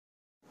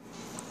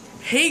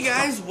Hey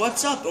guys,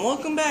 what's up? And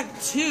welcome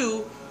back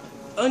to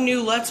a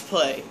new Let's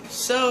Play.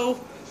 So,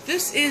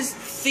 this is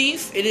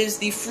Thief. It is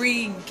the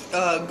free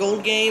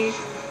gold game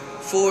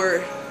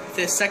for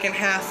the second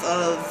half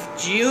of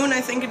June,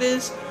 I think it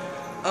is.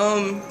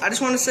 I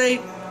just want to say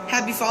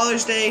Happy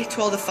Father's Day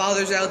to all the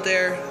fathers out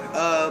there.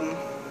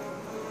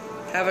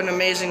 Have an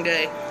amazing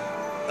day.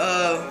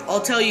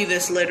 I'll tell you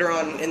this later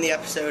on in the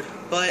episode,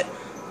 but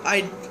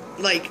I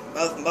like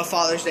a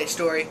Father's Day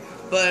story.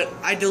 But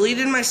I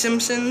deleted my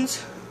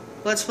Simpsons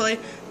Let's Play.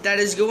 That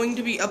is going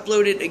to be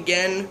uploaded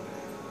again,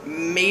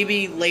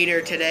 maybe later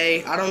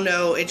today. I don't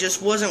know. It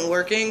just wasn't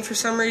working for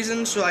some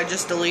reason, so I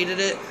just deleted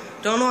it.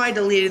 Don't know I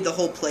deleted the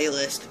whole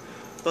playlist,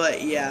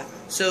 but yeah.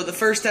 So the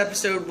first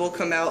episode will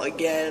come out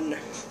again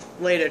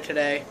later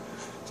today.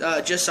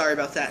 Just sorry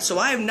about that. So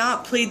I have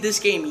not played this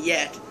game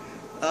yet.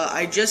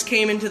 I just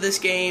came into this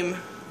game.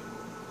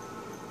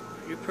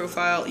 Your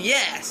profile?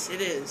 Yes, it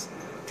is.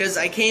 Because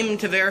I came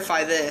to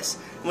verify this.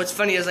 And what's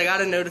funny is I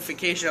got a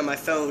notification on my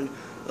phone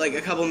like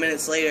a couple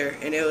minutes later,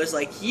 and it was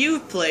like,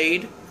 you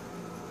played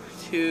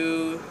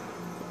to...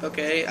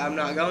 Okay, I'm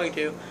not going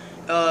to.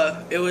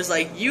 It was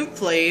like, you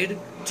played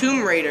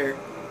Tomb Raider.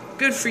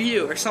 Good for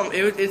you, or something.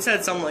 It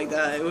said something like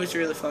that. It was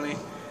really funny.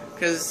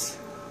 Because,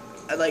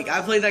 like,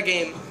 I played that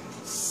game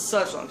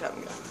such a long time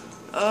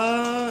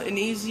ago. An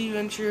easy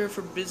venture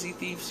for busy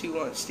thieves who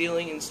want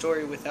stealing and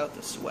story without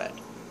the sweat.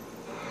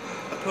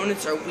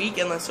 Opponents are weak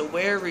and less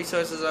aware,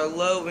 resources are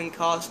low in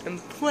cost and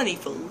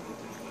plentiful.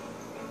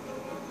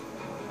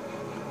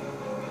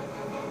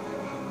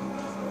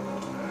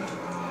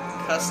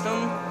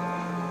 Custom?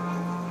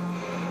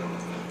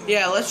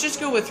 Yeah, let's just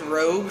go with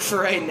Rogue for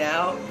right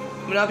now.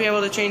 We'll not be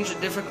able to change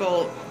the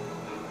difficult...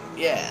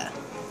 Yeah.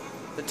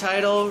 The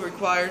title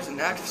requires an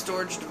active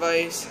storage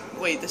device.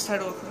 Wait, this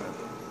title...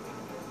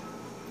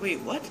 Wait,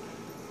 what?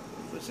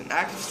 It's an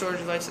active storage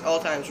device at all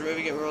times.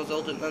 Removing it will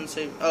result in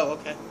unsafe... Oh,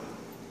 okay.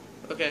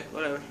 Okay,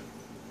 whatever.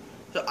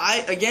 So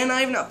I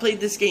have not played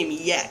this game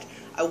yet.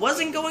 I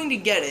wasn't going to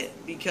get it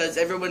because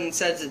everyone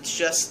says it's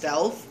just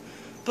stealth,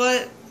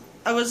 but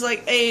I was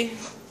like, hey,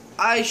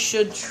 I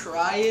should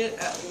try it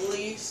at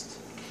least.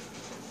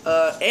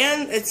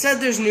 And it said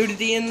there's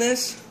nudity in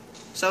this,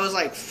 so I was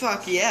like,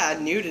 fuck yeah,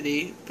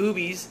 nudity,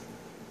 boobies.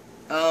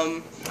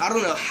 I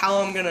don't know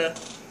how I'm gonna.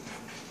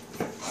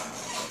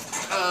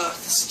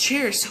 This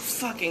chair is so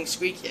fucking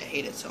squeaky. I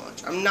hate it so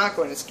much. I'm not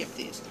going to skip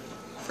these.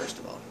 First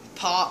of all.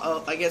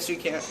 Oh, I guess we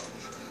can't.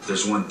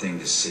 There's one thing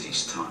this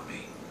city's taught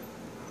me.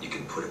 You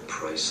can put a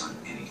price on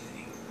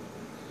anything.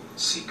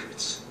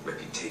 Secrets,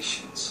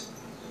 reputations,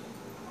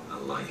 a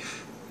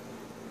life,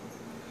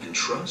 and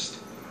trust.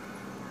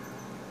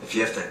 If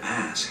you have to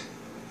ask,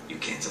 you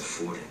can't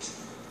afford it.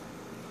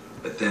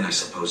 But then I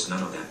suppose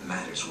none of that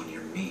matters when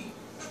you're me.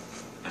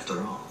 After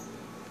all,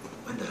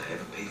 when did I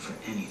ever pay for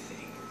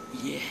anything?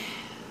 Yeah.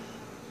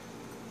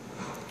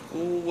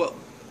 Whoa.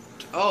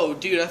 Oh,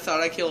 dude, I thought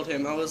I killed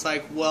him. I was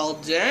like, well,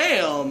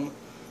 damn.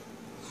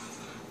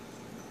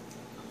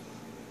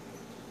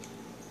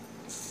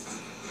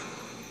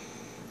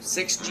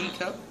 $6G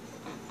cup?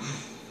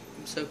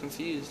 I'm so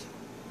confused.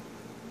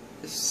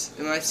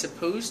 Am I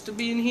supposed to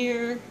be in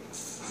here?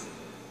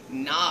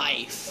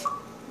 Knife.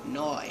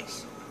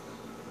 Nice.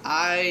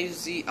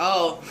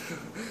 Oh.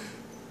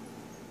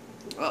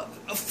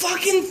 A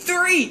fucking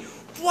 3!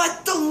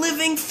 What the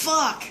living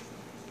fuck?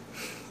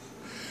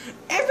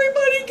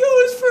 Everybody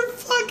goes for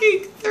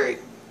fucking 3.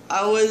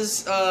 I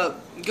was,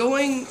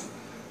 going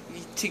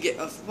to get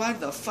why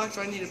the fuck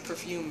do I need a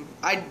perfume?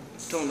 I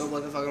don't know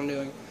what the fuck I'm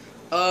doing.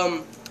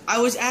 I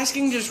was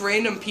asking just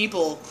random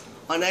people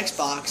on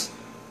Xbox,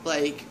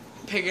 like,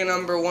 pick a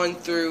number 1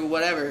 through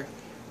whatever,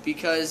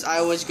 because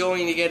I was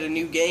going to get a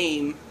new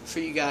game for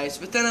you guys,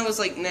 but then I was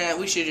like, nah,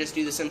 we should just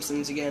do The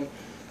Simpsons again,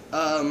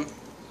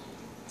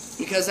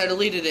 because I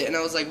deleted it, and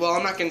I was like, well,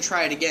 I'm not gonna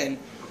try it again.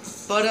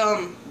 But,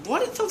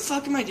 what the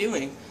fuck am I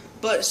doing?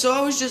 But, so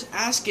I was just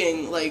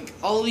asking, like,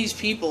 all these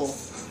people,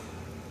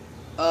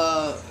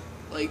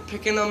 like,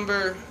 pick a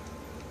number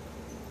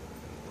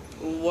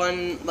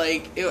 1,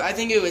 like, I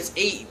think it was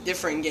 8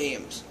 different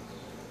games.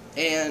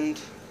 And,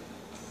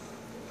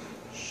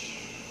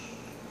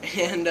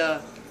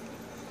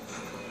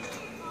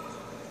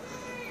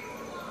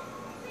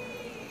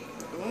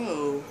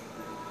 whoa.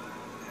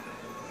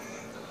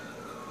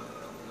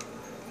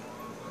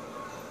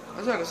 I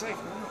was about to say,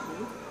 come on,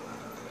 dude.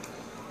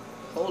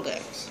 Hold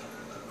X.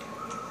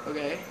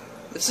 Okay.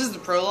 This is the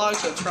prologue,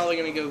 so it's probably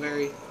going to go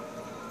very...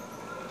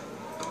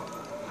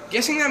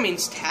 Guessing that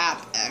means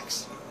tap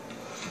X.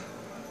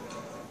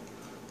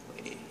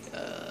 Wait,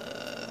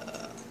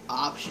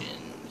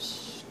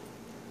 options.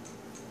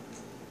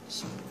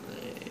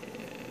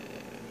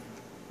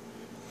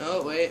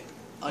 Oh, wait.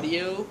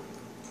 Audio.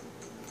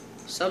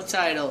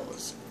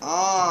 Subtitles.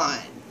 On.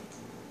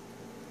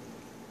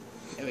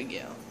 There we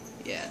go.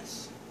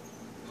 Yes.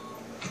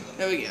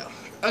 There we go.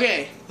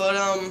 Okay, but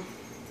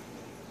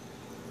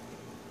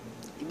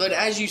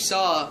as you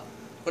saw,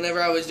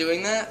 whenever I was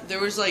doing that,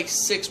 there was like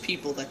 6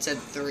 people that said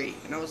 3,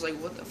 and I was like,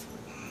 what the fuck?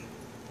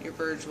 Your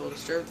birds will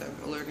disturb them,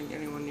 alerting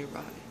anyone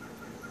nearby.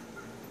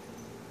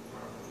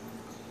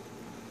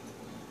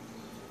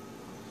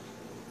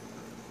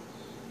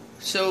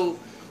 So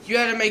you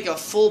had to make a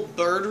full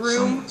bird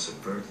room? Someone's a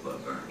bird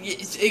lover. Yeah,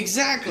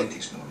 exactly.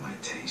 Painting's more my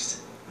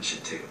taste. I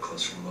should take a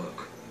closer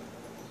look.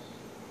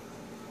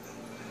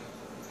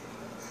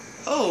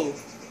 Oh.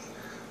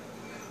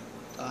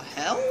 The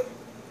hell?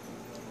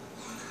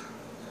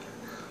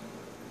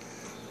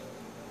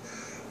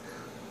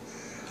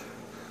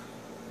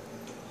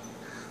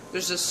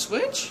 There's a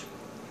switch?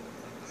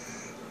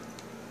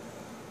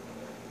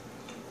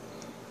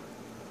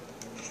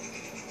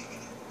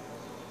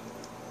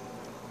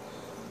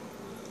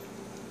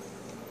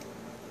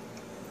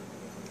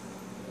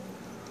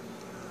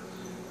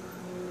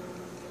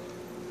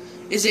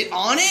 Is it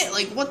on it?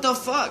 Like, what the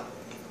fuck?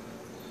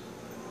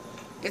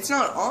 It's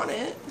not on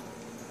it.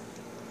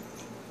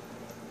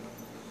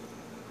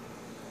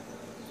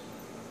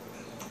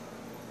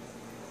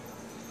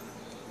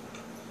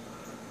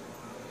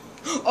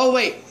 Oh,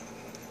 wait.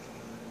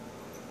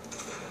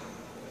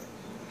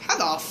 How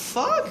the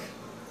fuck?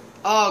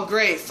 Oh,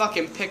 great.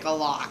 Fucking pick a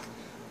lock.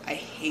 I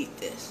hate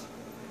this.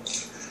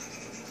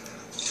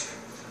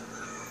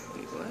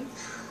 Wait, what?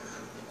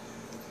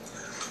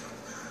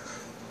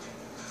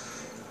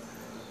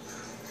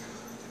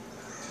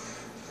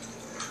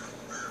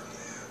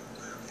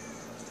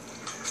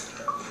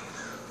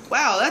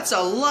 Wow, that's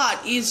a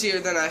lot easier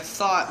than I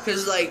thought.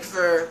 Because, like,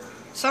 for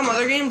some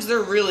other games, they're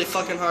really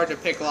fucking hard to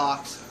pick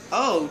locks.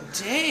 Oh,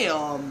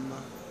 damn.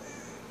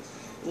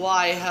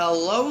 Why,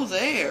 hello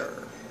there.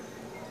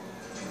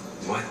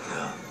 What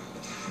the?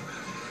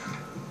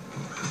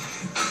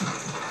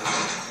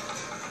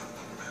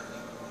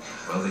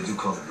 Well, they do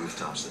call the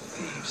rooftops the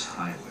Thieves'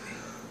 Highway.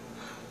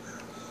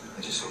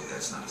 I just hope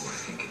that's not who I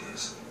think it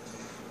is.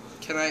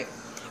 Can I...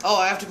 Oh,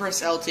 I have to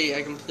press LT.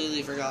 I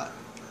completely forgot.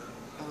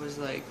 I was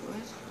like,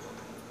 what?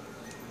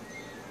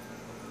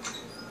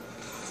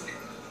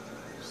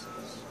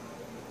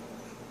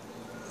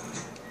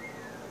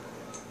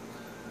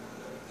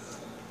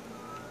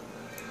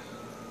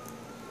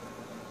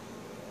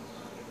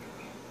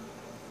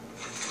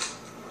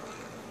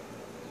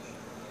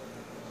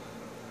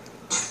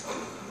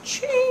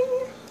 Ching!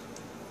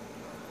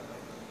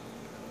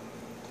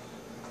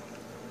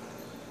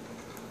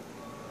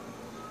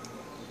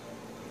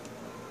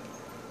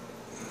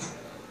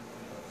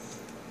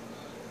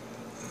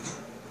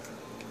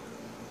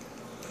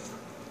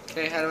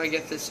 Okay, how do I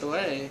get this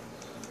away?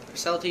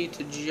 Press LT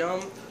to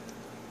jump.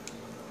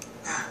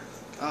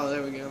 Oh,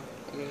 there we go.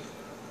 Okay.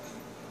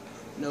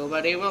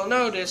 Nobody will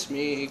notice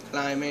me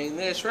climbing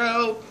this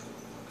rope.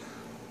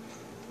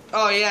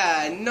 Oh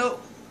yeah, no.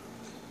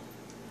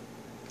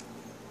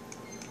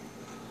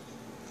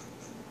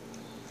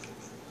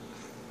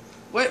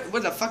 Where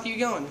the fuck are you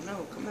going?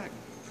 No, come back.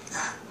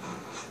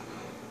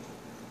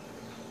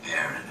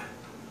 Aaron.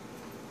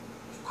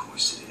 Of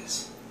course it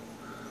is.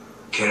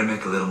 Care to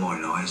make a little more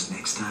noise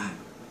next time?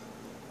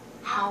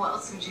 How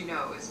else would you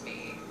know it was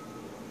me?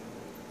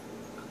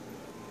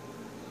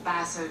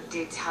 Basso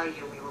did tell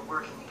you we were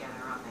working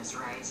together on this,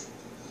 right?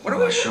 What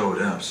Well, are I we?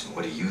 showed up, so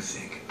what do you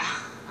think?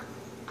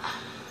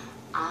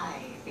 I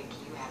think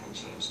you haven't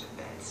changed a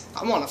bit.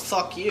 I wanna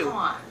fuck you. Come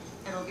on,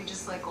 it'll be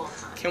just like old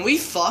times. Can we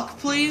fuck,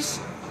 please?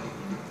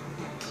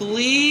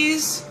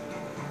 Please?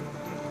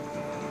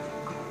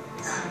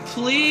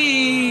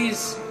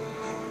 Please?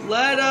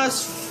 Let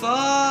us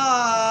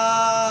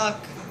fuck.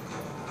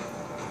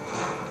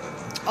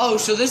 Oh,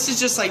 so this is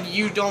just like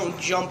you don't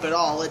jump at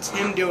all. It's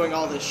him doing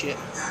all this shit.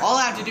 All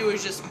I have to do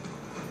is just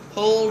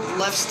hold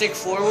left stick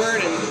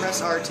forward and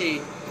press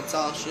RT. That's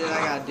all shit I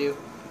gotta do.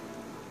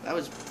 That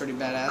was pretty I'm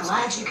badass.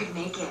 glad you could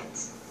make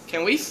it.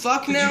 Can we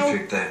fuck Did now? you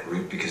pick that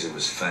route because it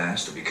was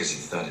fast or because you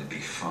thought it'd be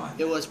fun?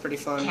 It was pretty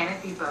fun. Can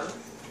it be both?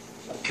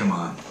 Come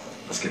on,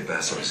 let's get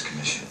Basso his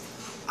commission.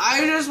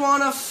 I just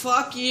wanna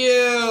fuck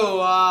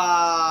you.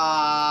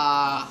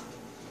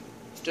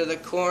 To the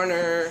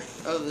corner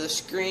of the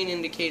screen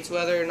indicates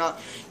whether or not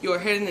you are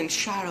hidden in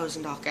shadows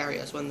and dark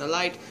areas. When the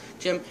light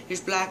gem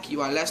is black, you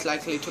are less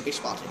likely to be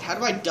spotted. How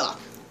do I duck?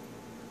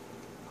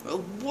 Oh,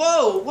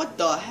 whoa! What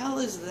the hell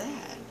is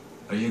that?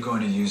 Are you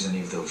going to use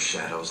any of those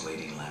shadows,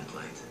 Lady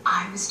Lamplight?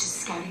 I was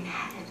just scouting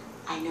ahead.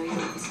 I know you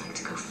always like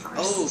to go first.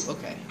 Oh,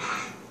 okay.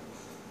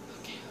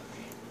 Okay,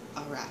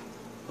 alright.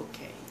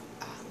 Okay.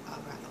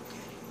 Alright,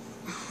 okay.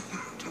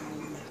 Turn on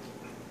the map.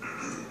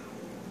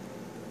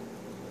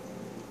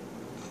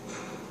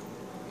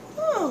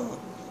 Oh,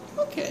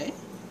 okay.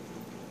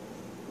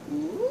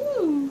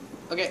 Ooh.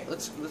 Okay,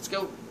 let's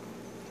go.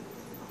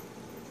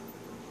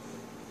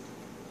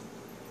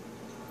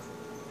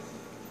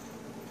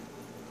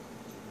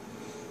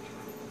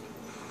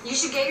 You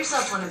should get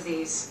yourself one of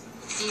these.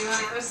 See you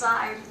on the other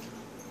side.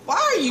 Why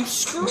are you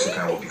Looks like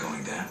I will screaming? be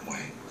going that way.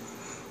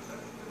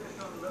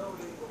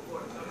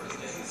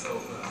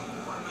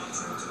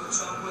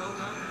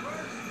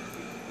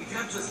 We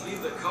can't just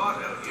leave the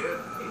cart out here.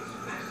 It's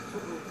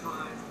festival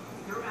time.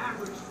 Your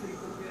average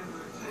people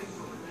dinner at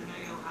table in the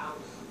nail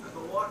house, and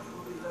the watch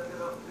will be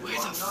lit up. Where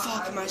the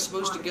fuck am I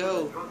supposed to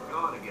go? Drunk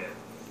God again.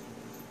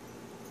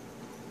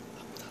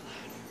 Up the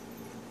ladder.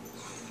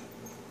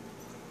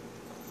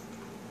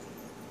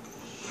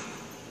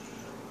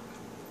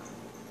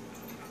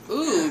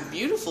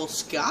 beautiful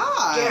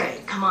sky.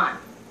 Garrett, come on.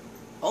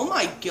 Oh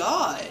my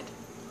god.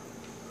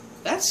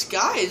 That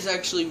sky is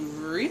actually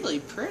really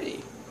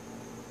pretty.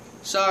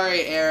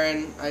 Sorry,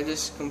 Aaron. I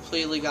just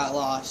completely got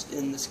lost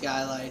in the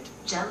skylight.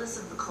 Jealous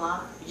of the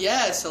claw?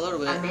 Yes, a little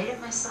bit. I made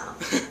it myself.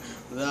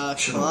 The Shouldn't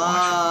watch from there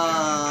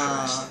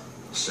claw. first.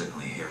 They'll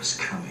certainly hear us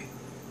coming.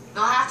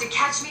 They'll have to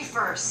catch me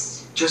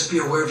first. Just be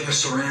aware of your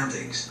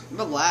surroundings.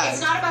 Relax.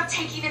 It's not about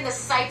taking in the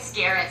sights,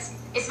 Garrett.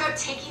 It's about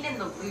taking in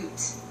the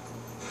loot.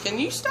 Can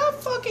you stop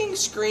fucking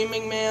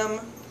screaming, ma'am?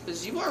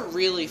 Because you are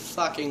really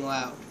fucking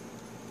loud.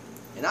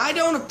 And I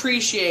don't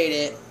appreciate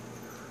it.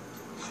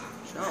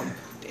 Jump,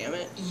 damn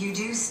it. You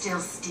do still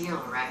steal,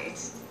 right?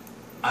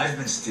 I've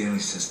been stealing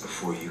since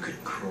before you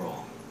could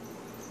crawl.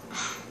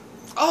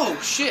 Oh,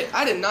 shit.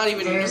 I did not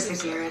even There's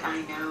notice the that. Garrett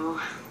I know.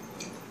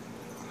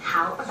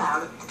 How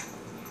about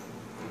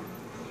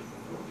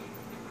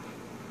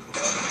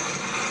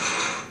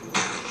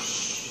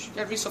Shh, you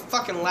gotta be so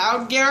fucking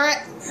loud, Garrett.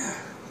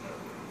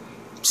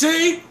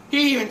 See?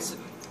 He even...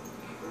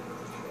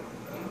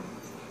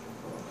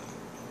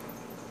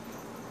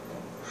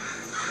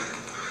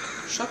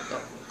 Shut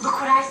the... Look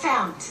what I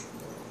found.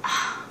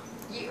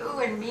 You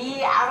and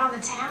me out on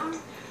the town?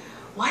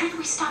 Why did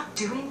we stop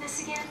doing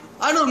this again?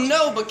 I don't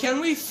know, but can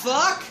we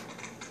fuck?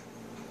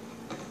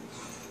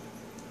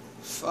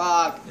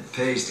 Fuck. It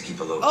pays to keep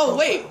a low Oh, profile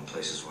wait. in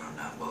places where I'm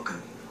not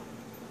welcome.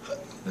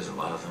 There's a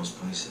lot of those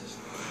places.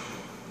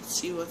 Let's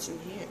see what's in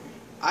here.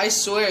 I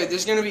swear,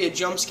 there's gonna be a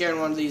jump scare in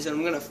one of these, and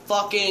I'm gonna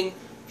fucking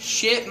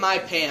shit my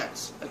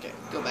pants. Okay,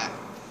 go back.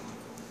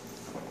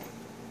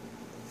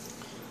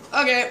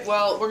 Okay,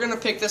 well, we're gonna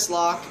pick this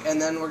lock,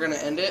 and then we're gonna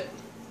end it.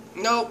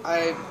 Nope,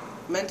 I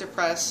meant to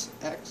press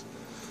X.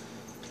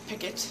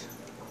 Pick it.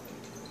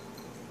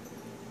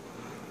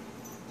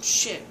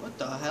 Shit, what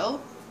the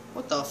hell?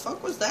 What the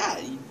fuck was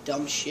that, you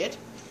dumb shit?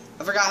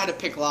 I forgot how to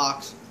pick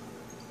locks.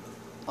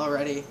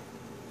 Already.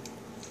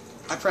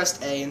 I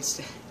pressed A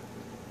instead.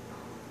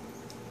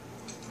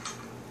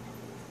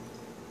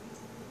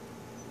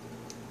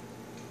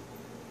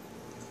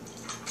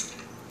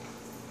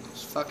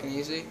 It's fucking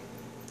easy.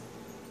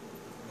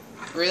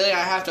 Really? I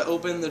have to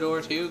open the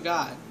door too?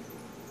 God.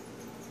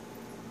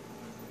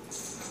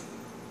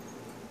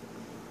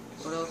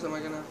 What else am I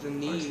gonna have to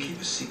Hard to need? keep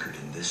a secret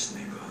in this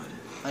neighborhood.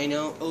 I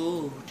know.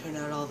 Oh, turn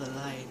out all the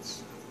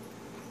lights.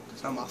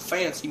 Cause I'm a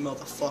fancy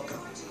motherfucker.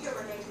 Going to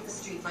urinate in the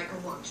street like a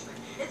watchman.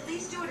 At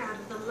least do it out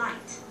of the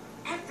light.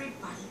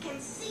 Everybody can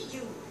see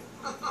you.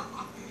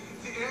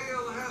 The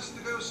ale has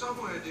to go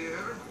somewhere, dear.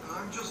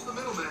 I'm just the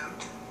middleman.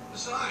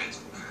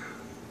 Besides,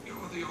 you're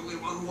the only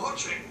one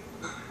watching.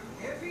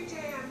 Every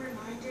day I'm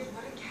reminded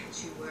what a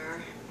cat you were.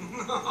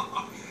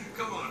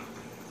 Come on,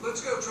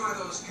 let's go try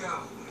those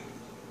cows.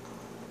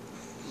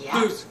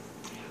 Yeah. Dude.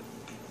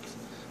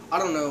 I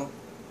don't know.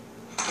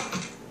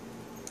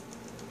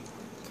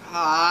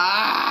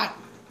 God.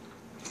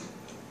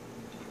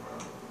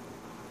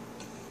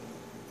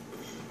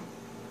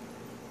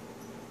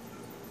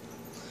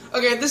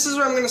 Okay, this is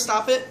where I'm going to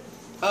stop it.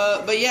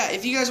 But yeah,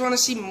 if you guys want to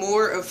see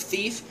more of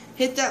Thief,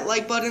 hit that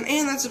like button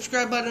and that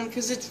subscribe button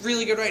because it's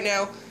really good right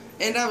now.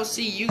 And I will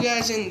see you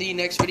guys in the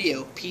next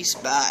video. Peace,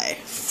 bye.